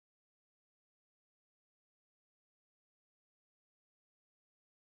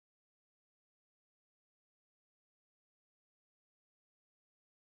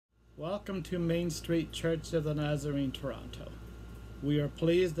Welcome to Main Street Church of the Nazarene, Toronto. We are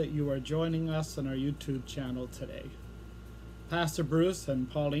pleased that you are joining us on our YouTube channel today. Pastor Bruce and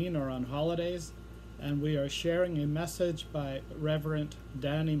Pauline are on holidays, and we are sharing a message by Reverend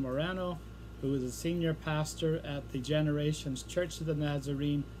Danny Moreno, who is a senior pastor at the Generations Church of the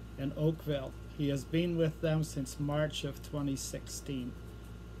Nazarene in Oakville. He has been with them since March of 2016.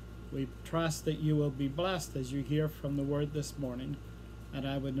 We trust that you will be blessed as you hear from the word this morning, and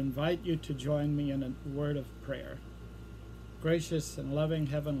I would invite you to join me in a word of prayer. Gracious and loving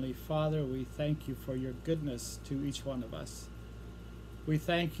Heavenly Father, we thank you for your goodness to each one of us. We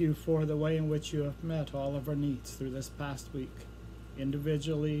thank you for the way in which you have met all of our needs through this past week,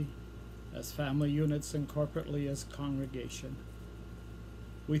 individually, as family units, and corporately as congregation.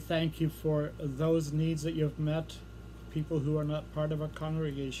 We thank you for those needs that you have met, people who are not part of a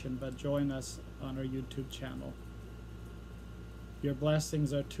congregation but join us on our YouTube channel. Your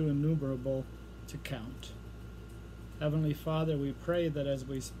blessings are too innumerable to count. Heavenly Father, we pray that as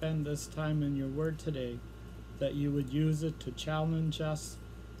we spend this time in your word today, that you would use it to challenge us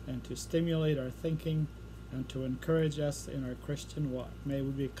and to stimulate our thinking and to encourage us in our Christian walk. May we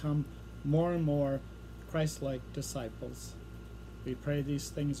become more and more Christ-like disciples. We pray these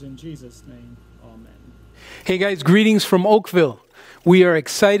things in Jesus' name. Amen. Hey guys, greetings from Oakville. We are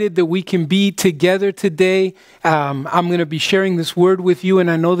excited that we can be together today. I'm going to be sharing this word with you, and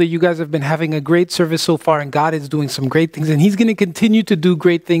I know that you guys have been having a great service so far, and God is doing some great things, and He's going to continue to do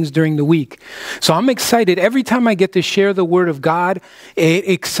great things during the week. So I'm excited. Every time I get to share the word of God, it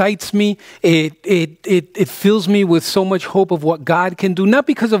excites me. It fills me with so much hope of what God can do, not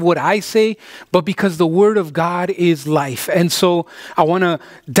because of what I say, but because the word of God is life. And so I want to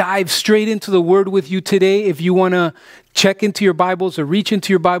dive straight into the word with you today. If you want to check into your Bibles or reach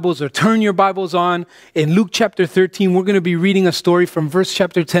into your Bibles or turn your Bibles on, in Luke chapter 13, we're going to be reading a story from verse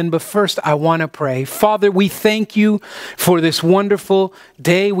chapter 10. But first, I want to pray. Father, we thank you for this wonderful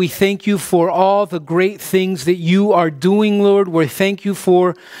day. We thank you for all the great things that you are doing, Lord. We thank you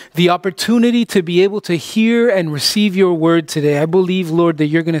for the opportunity to be able to hear and receive your word today. I believe, Lord, that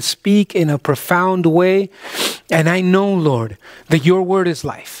you're going to speak in a profound way. And I know, Lord, that your word is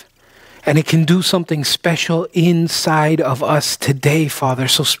life. And it can do something special inside of us today, Father.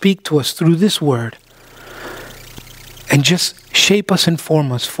 So speak to us through this word. And just shape us and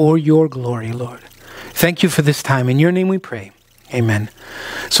form us for your glory, Lord. Thank you for this time. In your name we pray. Amen.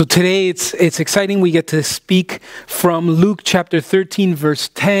 So today it's exciting. We get to speak from Luke chapter 13, verse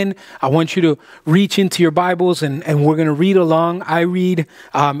 10. I want you to reach into your Bibles and we're going to read along. I read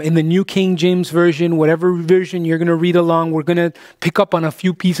in the New King James Version, whatever version you're going to read along. We're going to pick up on a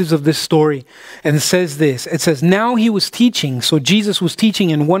few pieces of this story. And it says this. It says, now he was teaching. So Jesus was teaching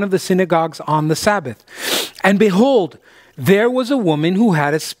in one of the synagogues on the Sabbath. And behold, there was a woman who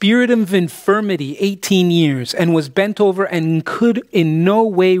had a spirit of infirmity 18 years and was bent over and could in no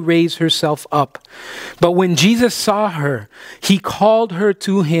way raise herself up. But when Jesus saw her, he called her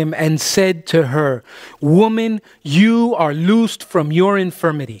to him and said to her, woman, you are loosed from your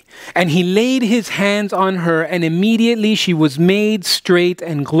infirmity. And he laid his hands on her, and immediately she was made straight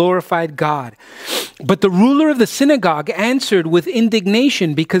and glorified God. But the ruler of the synagogue answered with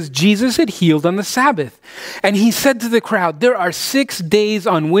indignation because Jesus had healed on the Sabbath. And he said to the crowd, there are 6 days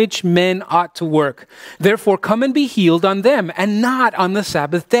on which men ought to work. Therefore, come and be healed on them, and not on the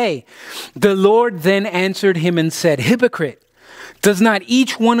Sabbath day. The Lord then answered him and said, hypocrite, does not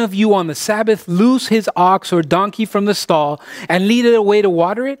each one of you on the Sabbath loose his ox or donkey from the stall and lead it away to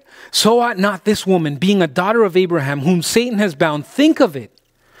water it? So ought not this woman, being a daughter of Abraham, whom Satan has bound, think of it,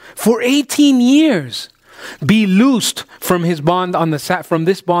 for 18 years, be loosed from his bond on from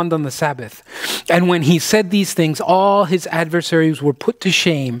this bond on the Sabbath. And when he said these things, all his adversaries were put to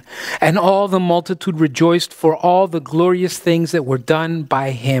shame, and all the multitude rejoiced for all the glorious things that were done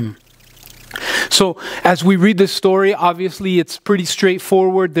by him. So as we read this story, obviously it's pretty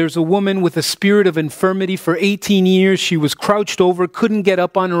straightforward. There's a woman with a spirit of infirmity for 18 years. She was crouched over, couldn't get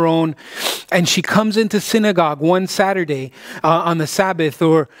up on her own. And she comes into synagogue one Saturday on the Sabbath,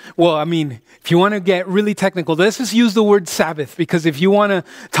 if you want to get really technical, let's just use the word Sabbath, because if you want to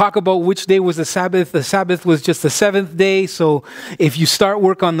talk about which day was the Sabbath was just the 7th day. So if you start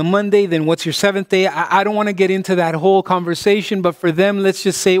work on the Monday, then what's your 7th day? I don't want to get into that whole conversation, but for them, let's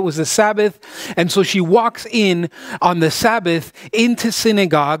just say it was the Sabbath. And so she walks in on the Sabbath into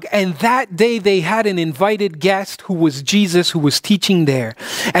synagogue, and that day they had an invited guest who was Jesus, who was teaching there.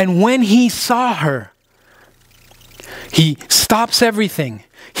 And when he saw her, he stops everything.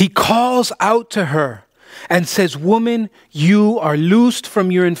 He calls out to her and says, "Woman, you are loosed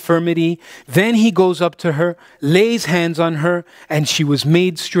from your infirmity." Then he goes up to her, lays hands on her, and she was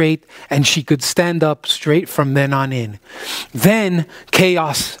made straight, and she could stand up straight from then on in. Then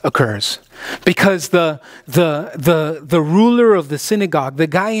chaos occurs. Because the ruler of the synagogue, the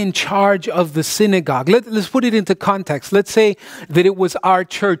guy in charge of the synagogue, let's put it into context. Let's say that it was our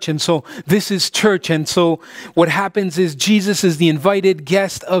church, and so this is church, and so what happens is Jesus is the invited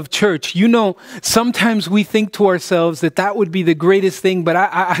guest of church. You know, sometimes we think to ourselves that that would be the greatest thing, but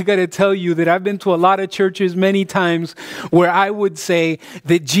I got to tell you that I've been to a lot of churches many times where I would say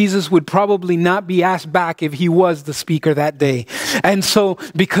that Jesus would probably not be asked back if he was the speaker that day. And so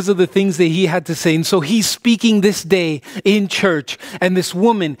because of the things that he had to say. And so he's speaking this day in church. And this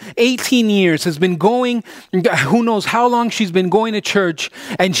woman, 18 years, has been going, who knows how long she's been going to church,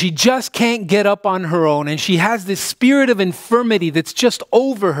 and she just can't get up on her own. And she has this spirit of infirmity that's just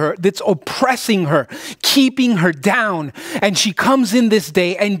over her, that's oppressing her, keeping her down. And she comes in this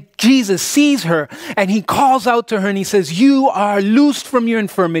day, and Jesus sees her, and he calls out to her, and he says, "You are loosed from your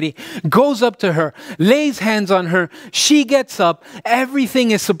infirmity." Goes up to her, lays hands on her. She gets up.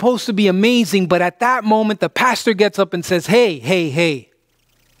 Everything is supposed to be amazing, but at that moment, the pastor gets up and says, hey,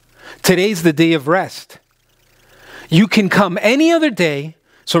 today's the day of rest. You can come any other day.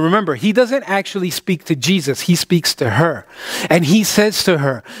 So remember, he doesn't actually speak to Jesus. He speaks to her. And he says to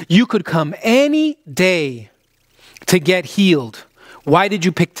her, you could come any day to get healed. Why did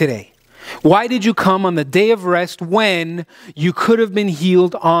you pick today? Why did you come on the day of rest when you could have been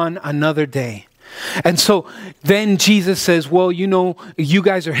healed on another day? And so then Jesus says, well, you know, you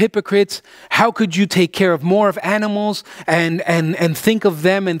guys are hypocrites. How could you take care of more of animals and think of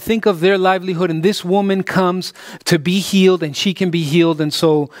them and think of their livelihood? And this woman comes to be healed, and she can be healed. And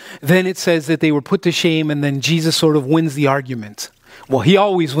so then it says that they were put to shame, and then Jesus sort of wins the argument. Well, he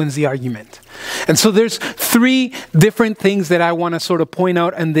always wins the argument. And so there's three different things that I want to sort of point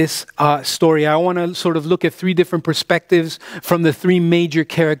out in this story. I want to sort of look at three different perspectives from the three major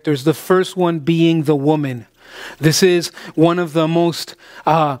characters. The first one being the woman. This is one of the most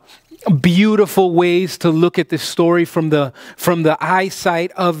beautiful ways to look at this story from the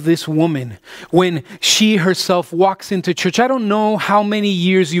eyesight of this woman. When she herself walks into church, I don't know how many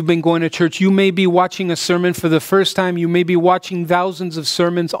years you've been going to church. You may be watching a sermon for the first time. You may be watching thousands of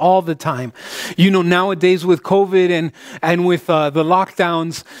sermons all the time. You know, nowadays with COVID and with the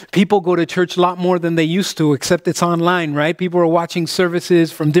lockdowns, people go to church a lot more than they used to, except it's online, right? People are watching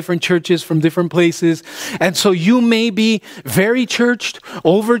services from different churches, from different places. And so you may be very churched,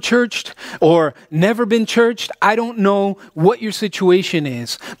 over churched, or never been churched. I don't know what your situation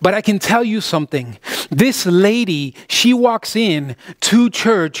is, but I can tell you something. This lady, she walks in to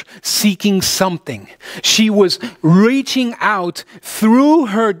church seeking something. She was reaching out through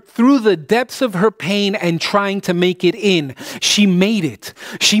the depths of her pain and trying to make it in. She made it.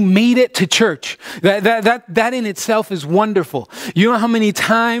 She made it to church. That in itself is wonderful. You know how many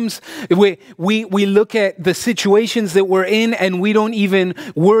times we look at the situations that we're in and we don't even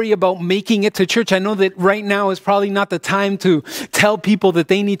worry about making it to church. I know that right now is probably not the time to tell people that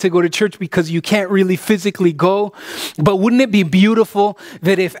they need to go to church because you can't really physically go. But wouldn't it be beautiful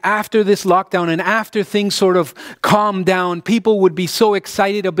that if after this lockdown and after things sort of calm down, people would be so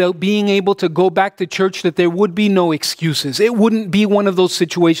excited about being able to go back to church that there would be no excuses. It wouldn't be one of those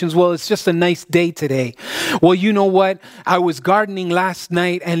situations, well, it's just a nice day today. Well, you know what? I was gardening last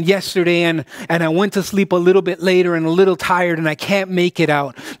night and yesterday and I went to sleep a little bit later and a little tired and I can't make it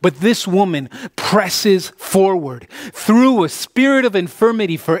out. But this woman presses forward through a spirit of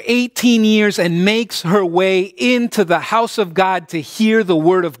infirmity for 18 years and makes her way into the house of God to hear the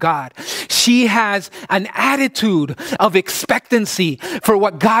word of God. She has an attitude of expectancy for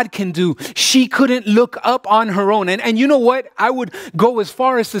what God can do. She couldn't look up on her own. And you know what? I would go as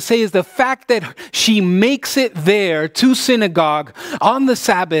far as to say is the fact that she makes it there to synagogue on the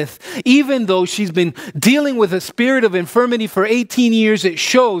Sabbath, even though she's been dealing with a spirit of infirmity for 18 years, it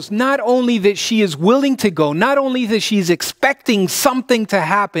shows not only that she is willing to go, not only that she's expecting something to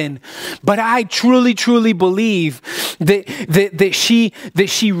happen, but I truly, truly believe that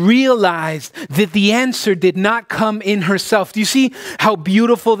she realized that the answer did not come in herself. Do you see how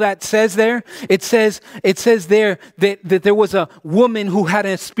beautiful that says there? It says there that there was a woman who had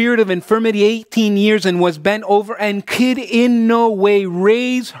a spirit of infirmity 18 years and was bent over and could in no way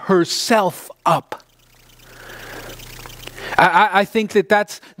raise herself up. I think that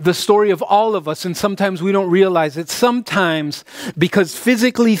that's the story of all of us, and sometimes we don't realize it. Sometimes, because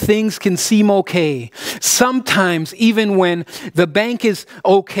physically things can seem okay. Sometimes, even when the bank is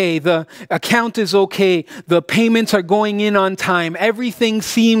okay, the account is okay, the payments are going in on time, everything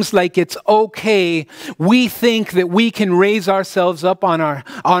seems like it's okay, we think that we can raise ourselves up on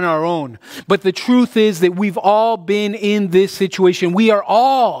our own. But the truth is that we've all been in this situation. We are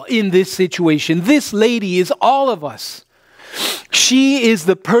all in this situation. This lady is all of us. She is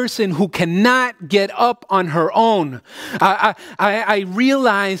the person who cannot get up on her own. I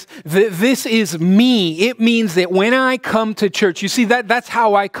realize that this is me. It means that when I come to church, you see, that's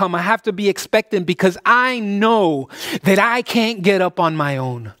how I come. I have to be expectant because I know that I can't get up on my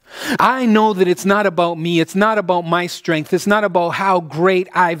own. I know that it's not about me. It's not about my strength. It's not about how great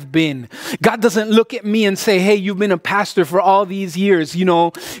I've been. God doesn't look at me and say, hey, you've been a pastor for all these years. You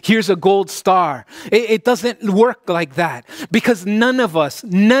know, here's a gold star. It doesn't work like that because none of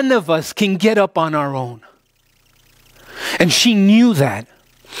us can get up on our own. And she knew that.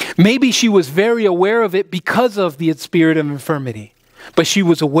 Maybe she was very aware of it because of the spirit of infirmity, but she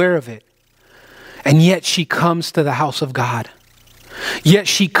was aware of it. And yet she comes to the house of God. Yet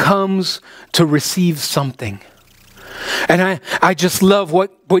she comes to receive something. And I just love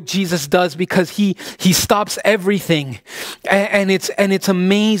what Jesus does because he stops everything. And it's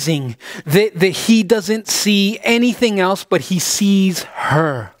amazing that he doesn't see anything else, but he sees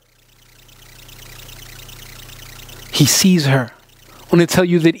her. He sees her. I want to tell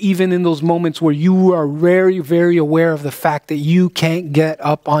you that even in those moments where you are very, very aware of the fact that you can't get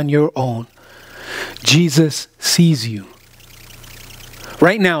up on your own, Jesus sees you.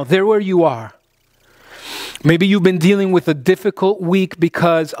 Right now, there where you are. Maybe you've been dealing with a difficult week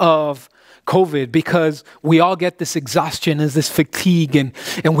because of COVID, because we all get this exhaustion, as this fatigue, and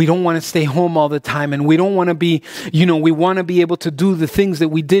we don't want to stay home all the time, and we don't want to be, we want to be able to do the things that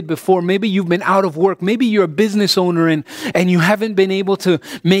we did before. Maybe you've been out of work. Maybe you're a business owner and you haven't been able to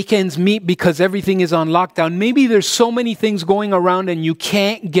make ends meet because everything is on lockdown. Maybe there's so many things going around and you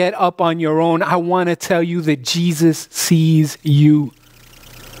can't get up on your own. I want to tell you that Jesus sees you.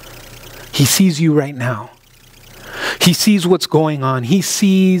 He sees you right now. He sees what's going on. He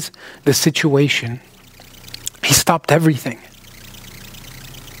sees the situation. He stopped everything.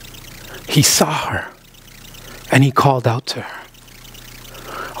 He saw her and he called out to her.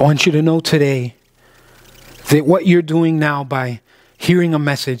 I want you to know today that what you're doing now by hearing a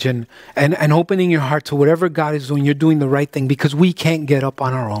message and opening your heart to whatever God is doing, you're doing the right thing because we can't get up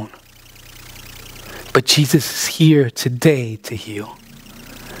on our own. But Jesus is here today to heal.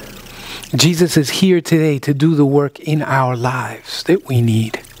 Jesus is here today to do the work in our lives that we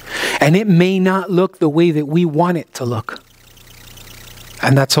need. And it may not look the way that we want it to look.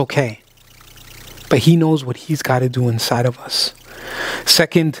 And that's okay. But he knows what he's got to do inside of us.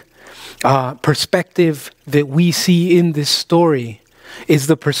 Second perspective that we see in this story is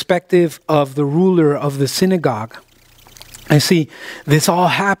the perspective of the ruler of the synagogue. And see, this all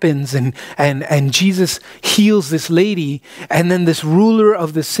happens and Jesus heals this lady, and then this ruler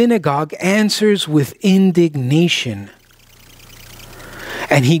of the synagogue answers with indignation.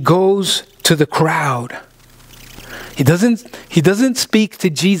 And he goes to the crowd. He doesn't speak to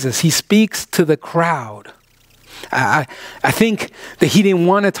Jesus, he speaks to the crowd. I think that he didn't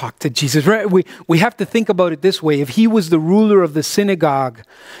want to talk to Jesus. Right? We have to think about it this way. If he was the ruler of the synagogue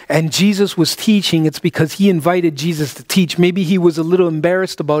and Jesus was teaching, it's because he invited Jesus to teach. Maybe he was a little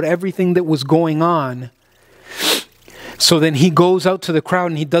embarrassed about everything that was going on. So then he goes out to the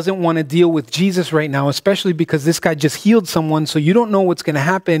crowd and he doesn't want to deal with Jesus right now, especially because this guy just healed someone. So you don't know what's going to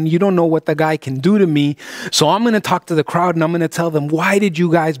happen. You don't know what the guy can do to me. So I'm going to talk to the crowd and I'm going to tell them, why did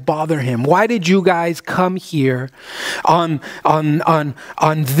you guys bother him? Why did you guys come here on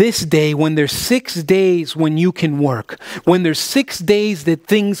this day when there's 6 days when you can work, when there's 6 days that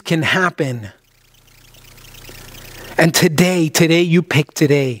things can happen? And today you pick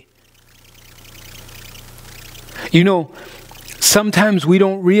today. You know, sometimes we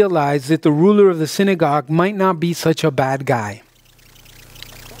don't realize that the ruler of the synagogue might not be such a bad guy.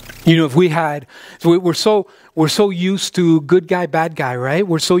 You know, we're so used to good guy, bad guy, right?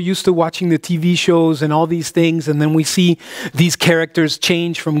 We're so used to watching the TV shows and all these things, and then we see these characters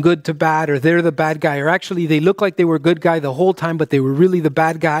change from good to bad, or they're the bad guy, or actually they look like they were good guy the whole time, but they were really the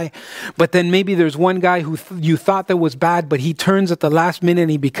bad guy. But then maybe there's one guy who you thought that was bad, but he turns at the last minute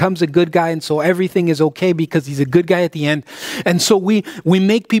and he becomes a good guy, and so everything is okay because he's a good guy at the end. And so we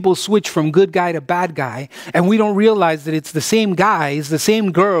make people switch from good guy to bad guy, and we don't realize that it's the same guys, the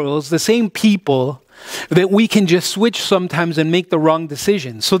same girls, the same people that we can just switch sometimes and make the wrong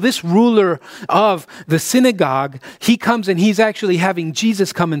decision. So this ruler of the synagogue, he comes and he's actually having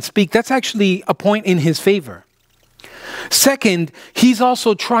Jesus come and speak. That's actually a point in his favor. Second, he's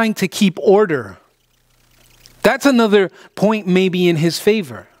also trying to keep order. That's another point maybe in his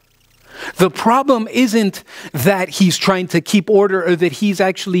favor. The problem isn't that he's trying to keep order or that he's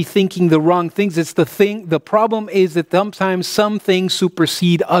actually thinking the wrong things. The problem is that sometimes some things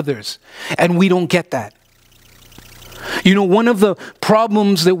supersede others, and we don't get that. You know, one of the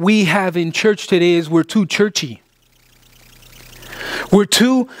problems that we have in church today is we're too churchy. We're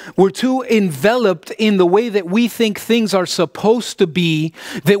too enveloped in the way that we think things are supposed to be,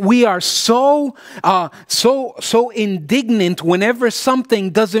 that we are so indignant whenever something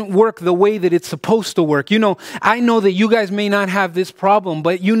doesn't work the way that it's supposed to work. You know, I know that you guys may not have this problem,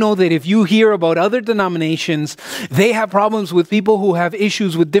 but you know that if you hear about other denominations, they have problems with people who have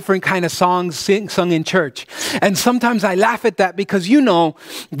issues with different kind of songs sung in church. And sometimes I laugh at that because you know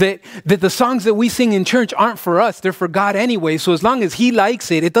that the songs that we sing in church aren't for us, they're for God anyway. So as long as he likes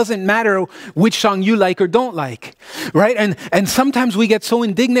it, it doesn't matter which song you like or don't like, right? And sometimes we get so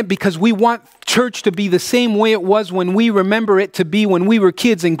indignant because we want church to be the same way it was when we remember it to be when we were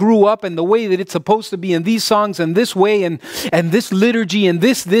kids and grew up, and the way that it's supposed to be in these songs and this way and this liturgy and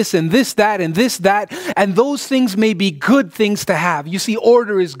this and this that and this that. And those things may be good things to have. You see,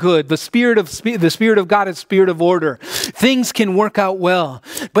 order is good. The Spirit of God is spirit of order. Things can work out well,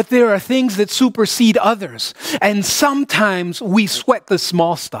 but there are things that supersede others. And sometimes we sweat the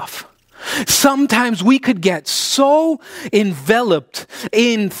small stuff. Sometimes we could get so enveloped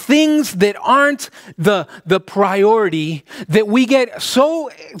in things that aren't the priority, that we get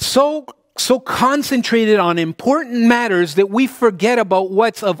so concentrated on important matters that we forget about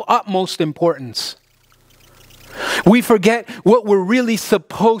what's of utmost importance. We forget what we're really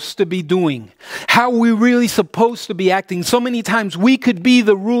supposed to be doing, how we're really supposed to be acting. So many times we could be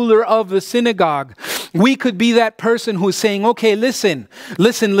the ruler of the synagogue. We could be that person who's saying, okay, listen.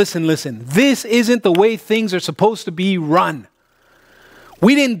 This isn't the way things are supposed to be run.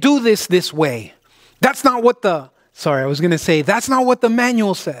 We didn't do this way. That's not what that's not what the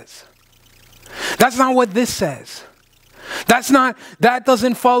manual says. That's not what this says. That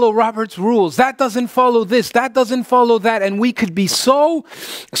doesn't follow Robert's rules. That doesn't follow this. That doesn't follow that. And we could be so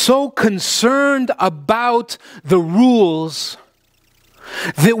concerned about the rules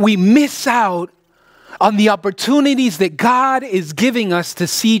that we miss out on the opportunities that God is giving us to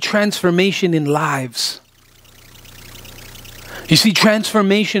see transformation in lives. You see,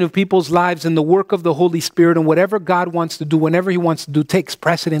 transformation of people's lives and the work of the Holy Spirit and whatever God wants to do, whenever he wants to do, takes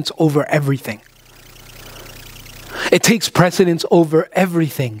precedence over everything. It takes precedence over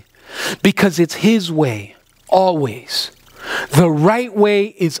everything because it's his way, always. The right way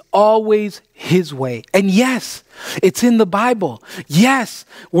is always his way. And yes, it's in the Bible. Yes,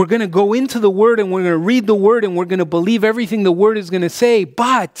 we're going to go into the Word and we're going to read the Word and we're going to believe everything the Word is going to say.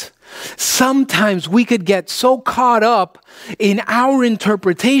 But sometimes we could get so caught up in our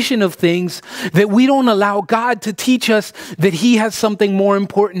interpretation of things that we don't allow God to teach us that he has something more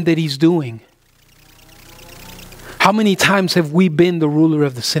important that he's doing. How many times have we been the ruler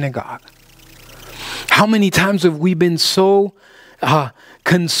of the synagogue? How many times have we been so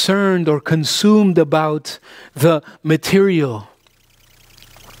concerned or consumed about the material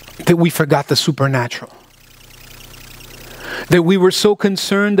that we forgot the supernatural? That we were so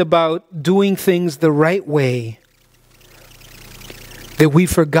concerned about doing things the right way that we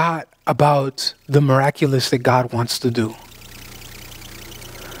forgot about the miraculous that God wants to do.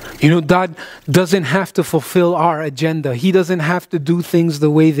 You know, God doesn't have to fulfill our agenda. He doesn't have to do things the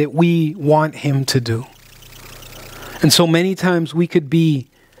way that we want him to do. And so many times we could be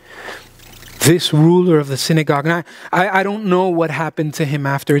this ruler of the synagogue. And I don't know what happened to him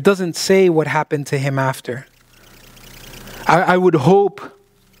after. It doesn't say what happened to him after. I would hope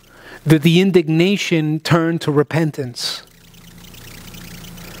that the indignation turned to repentance.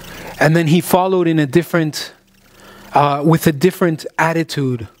 And then he followed in with a different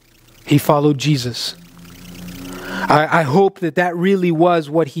attitude. He followed Jesus. I hope that really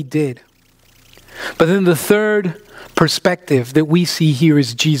was what he did. But then the third perspective that we see here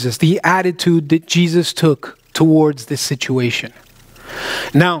is Jesus, the attitude that Jesus took towards this situation.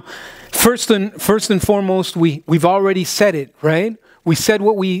 Now, first and foremost, we've already said it, right? We said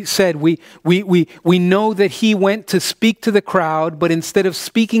what we said. We know that he went to speak to the crowd, but instead of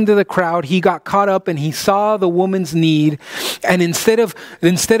speaking to the crowd, he got caught up and he saw the woman's need. And instead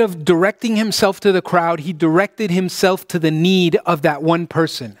of directing himself to the crowd, he directed himself to the need of that one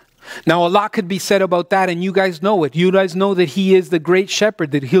person. Now, a lot could be said about that, and you guys know it. You guys know that he is the great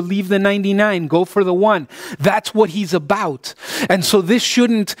shepherd, that he'll leave the 99, go for the one. That's what he's about. And so this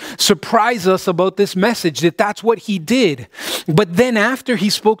shouldn't surprise us about this message, that that's what he did. But then after he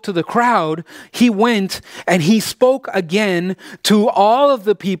spoke to the crowd, he went and he spoke again to all of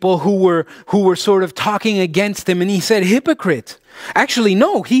the people who were sort of talking against him, and he said, hypocrite. Actually,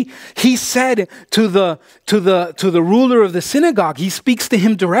 no, he said to the ruler of the synagogue, he speaks to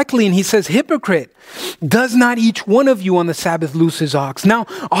him directly and he says, hypocrite, does not each one of you on the Sabbath loose his ox? Now,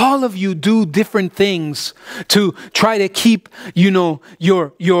 all of you do different things to try to keep,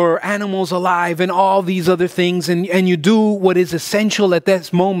 your animals alive and all these other things, and you do what is essential at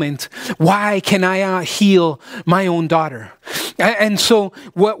this moment. Why can I heal my own daughter? And so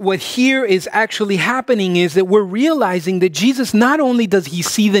what here is actually happening is that we're realizing that Jesus, not only does he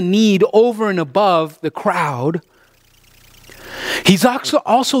see the need over and above the crowd, he's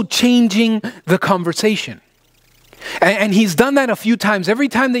also changing the conversation. And he's done that a few times. Every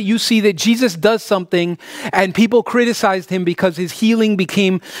time that you see that Jesus does something and people criticized him because his healing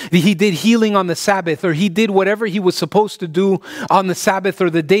he did healing on the Sabbath, or he did whatever he was supposed to do on the Sabbath,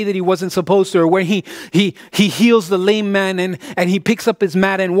 or the day that he wasn't supposed to, or where he heals the lame man and he picks up his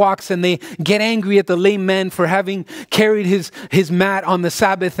mat and walks, and they get angry at the lame man for having carried his mat on the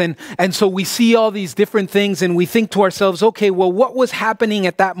Sabbath. And so we see all these different things and we think to ourselves, okay, well, what was happening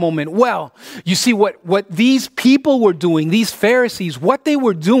at that moment? Well, you see what these people were doing, these Pharisees, what they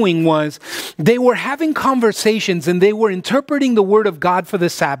were doing was they were having conversations and they were interpreting the word of God for the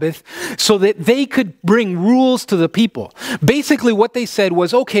Sabbath so that they could bring rules to the people. Basically, what they said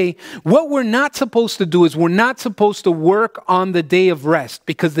was, okay, what we're not supposed to do is we're not supposed to work on the day of rest,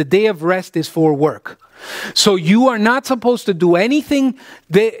 because the day of rest is for work. So you are not supposed to do anything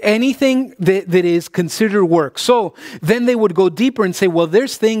that is considered work. So then they would go deeper and say, well,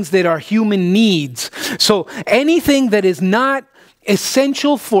 there's things that are human needs. So anything that is not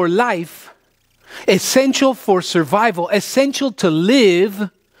essential for life, essential for survival, essential to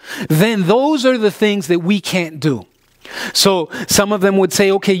live, then those are the things that we can't do. So some of them would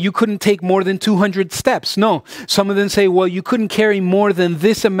say, okay, you couldn't take more than 200 steps. No. Some of them say, well, you couldn't carry more than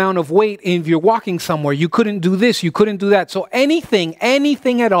this amount of weight if you're walking somewhere. You couldn't do this. You couldn't do that. So anything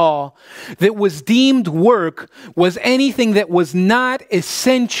at all that was deemed work was anything that was not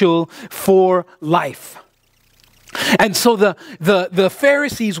essential for life. And so the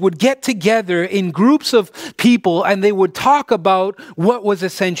Pharisees would get together in groups of people and they would talk about what was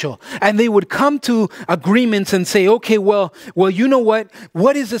essential. And they would come to agreements and say, okay, well, you know what?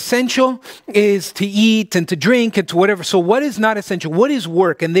 What is essential is to eat and to drink and to whatever. So what is not essential? What is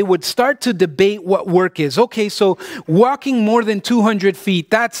work? And they would start to debate what work is. Okay, so walking more than 200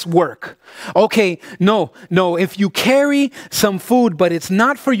 feet, that's work. Okay, no. If you carry some food, but it's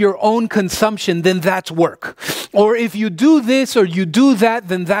not for your own consumption, then that's work. Or if you do this or you do that,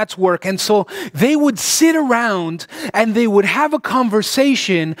 then that's work. And so they would sit around and they would have a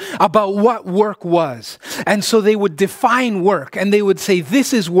conversation about what work was. And so they would define work and they would say,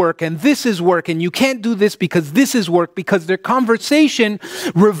 this is work and this is work. And you can't do this because this is work, because their conversation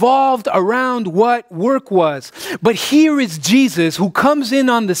revolved around what work was. But here is Jesus who comes in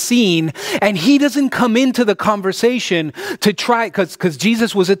on the scene, and he doesn't come into the conversation to try, because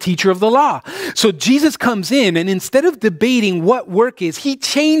Jesus was a teacher of the law. So Jesus comes in, and instead of debating what work is, he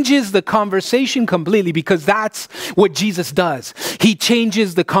changes the conversation completely, because that's what Jesus does. He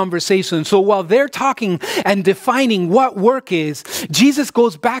changes the conversation. So while they're talking and defining what work is, Jesus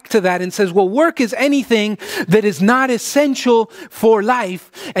goes back to that and says, well, work is anything that is not essential for life.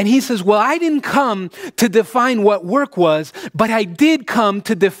 And he says, well, I didn't come to define what work was, but I did come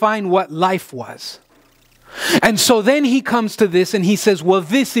to define what life was. And so then he comes to this and he says, well,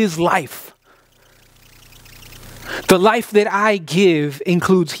 this is life. The life that I give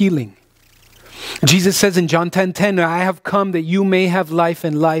includes healing. Jesus says in John 10:10, I have come that you may have life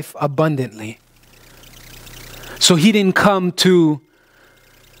and life abundantly. So he didn't come to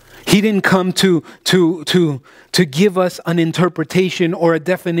give us an interpretation or a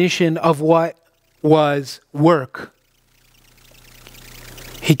definition of what was work.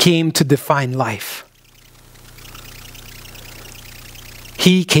 He came to define life.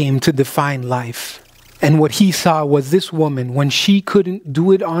 He came to define life. And what he saw was this woman, when she couldn't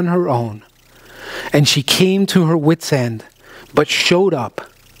do it on her own, and she came to her wit's end, but showed up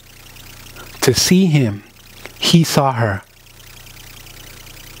to see him, he saw her.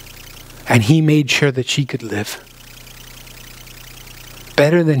 And he made sure that she could live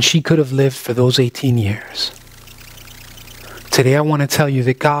better than she could have lived for those 18 years. Today I want to tell you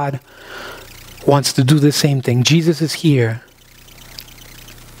that God wants to do the same thing. Jesus is here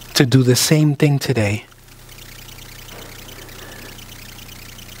to to do the same thing today.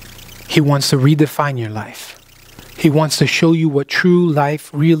 He wants to redefine your life. He wants to show you what true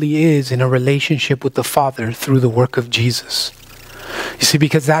life really is in a relationship with the Father through the work of Jesus. You see,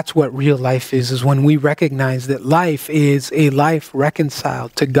 because that's what real life is when we recognize that life is a life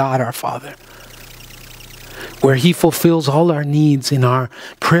reconciled to God our Father, where He fulfills all our needs in our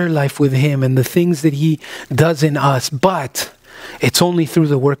prayer life with Him and the things that He does in us, but it's only through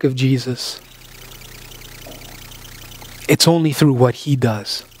the work of Jesus. It's only through what He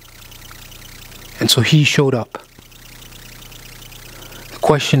does. And so He showed up. The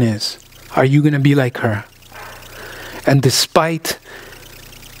question is, are you going to be like her? And despite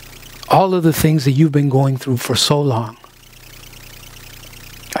all of the things that you've been going through for so long,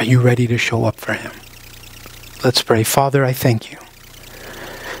 are you ready to show up for Him? Let's pray. Father, I thank You,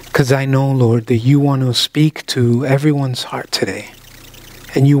 because I know, Lord, that You want to speak to everyone's heart today.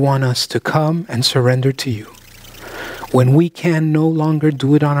 And You want us to come and surrender to You. When we can no longer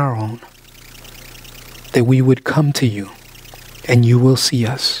do it on our own, that we would come to You, and You will see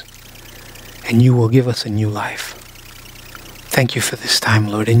us, and You will give us a new life. Thank You for this time,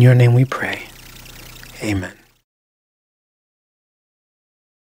 Lord. In Your name we pray. Amen.